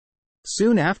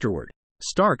Soon afterward,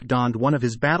 Stark donned one of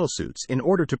his battlesuits in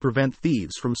order to prevent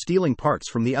thieves from stealing parts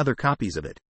from the other copies of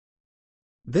it.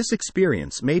 This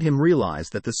experience made him realize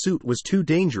that the suit was too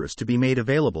dangerous to be made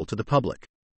available to the public.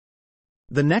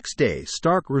 The next day,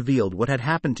 Stark revealed what had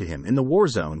happened to him in the war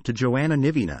zone to Joanna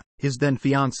Nivina, his then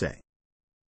fiancée.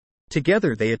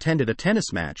 Together they attended a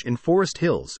tennis match in Forest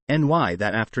Hills, NY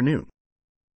that afternoon.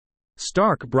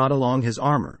 Stark brought along his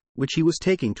armor, which he was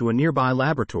taking to a nearby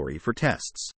laboratory for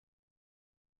tests.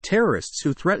 Terrorists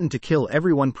who threatened to kill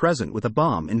everyone present with a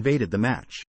bomb invaded the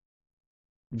match.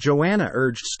 Joanna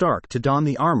urged Stark to don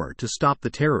the armor to stop the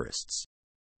terrorists.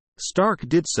 Stark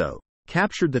did so,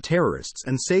 captured the terrorists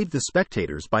and saved the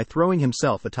spectators by throwing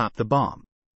himself atop the bomb.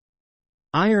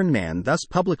 Iron Man thus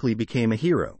publicly became a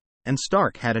hero, and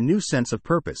Stark had a new sense of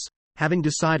purpose, having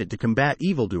decided to combat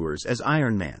evildoers as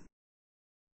Iron Man.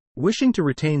 Wishing to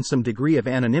retain some degree of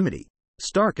anonymity,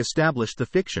 Stark established the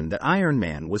fiction that Iron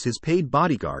Man was his paid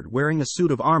bodyguard wearing a suit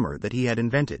of armor that he had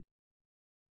invented.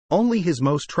 Only his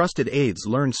most trusted aides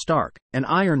learned Stark and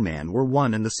Iron Man were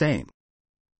one and the same.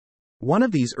 One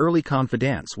of these early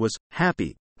confidants was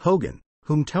Happy Hogan,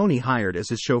 whom Tony hired as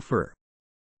his chauffeur.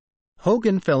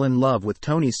 Hogan fell in love with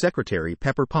Tony's secretary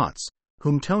Pepper Potts,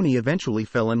 whom Tony eventually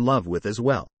fell in love with as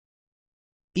well.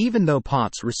 Even though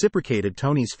Potts reciprocated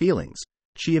Tony's feelings,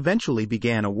 she eventually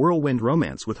began a whirlwind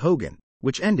romance with Hogan,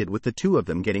 which ended with the two of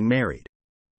them getting married.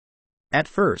 At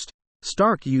first,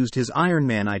 Stark used his Iron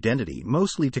Man identity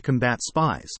mostly to combat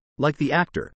spies, like the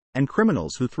actor, and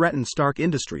criminals who threatened Stark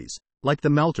Industries, like the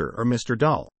Melter or Mr.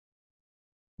 Dull.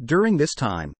 During this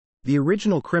time, the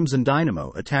original Crimson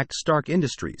Dynamo attacked Stark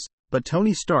Industries, but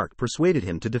Tony Stark persuaded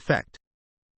him to defect.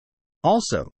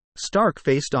 Also, Stark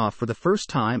faced off for the first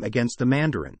time against the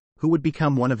Mandarin, who would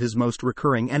become one of his most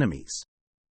recurring enemies.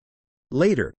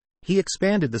 Later, he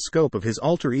expanded the scope of his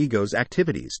alter ego's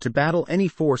activities to battle any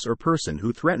force or person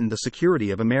who threatened the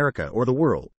security of America or the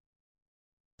world.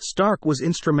 Stark was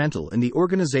instrumental in the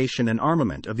organization and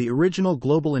armament of the original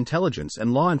global intelligence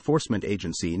and law enforcement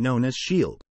agency known as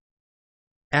S.H.I.E.L.D.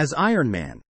 As Iron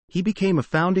Man, he became a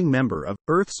founding member of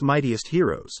Earth's Mightiest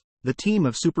Heroes, the team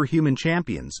of superhuman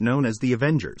champions known as the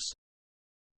Avengers.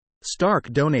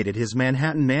 Stark donated his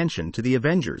Manhattan mansion to the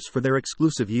Avengers for their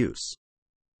exclusive use.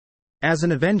 As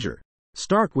an Avenger,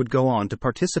 Stark would go on to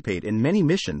participate in many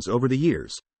missions over the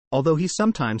years, although he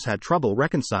sometimes had trouble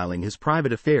reconciling his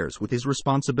private affairs with his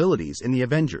responsibilities in the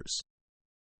Avengers.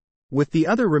 With the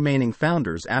other remaining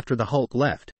founders after the Hulk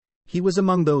left, he was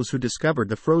among those who discovered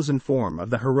the frozen form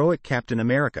of the heroic Captain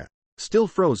America, still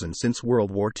frozen since World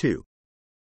War II.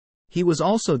 He was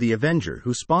also the Avenger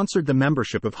who sponsored the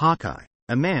membership of Hawkeye,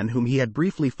 a man whom he had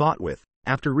briefly fought with,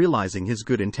 after realizing his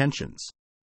good intentions.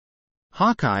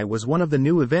 Hawkeye was one of the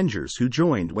new Avengers who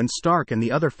joined when Stark and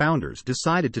the other founders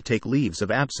decided to take leaves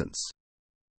of absence.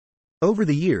 Over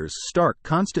the years, Stark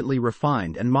constantly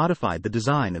refined and modified the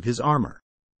design of his armor.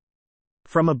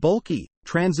 From a bulky,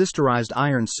 transistorized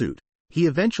iron suit, he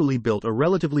eventually built a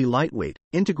relatively lightweight,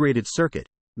 integrated circuit,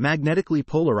 magnetically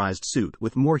polarized suit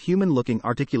with more human-looking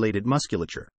articulated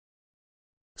musculature.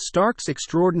 Stark's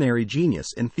extraordinary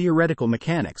genius in theoretical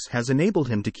mechanics has enabled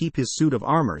him to keep his suit of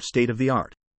armor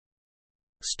state-of-the-art.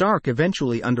 Stark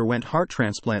eventually underwent heart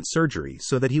transplant surgery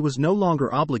so that he was no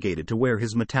longer obligated to wear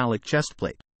his metallic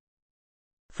chestplate.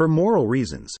 For moral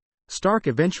reasons, Stark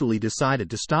eventually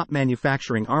decided to stop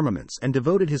manufacturing armaments and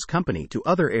devoted his company to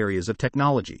other areas of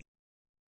technology.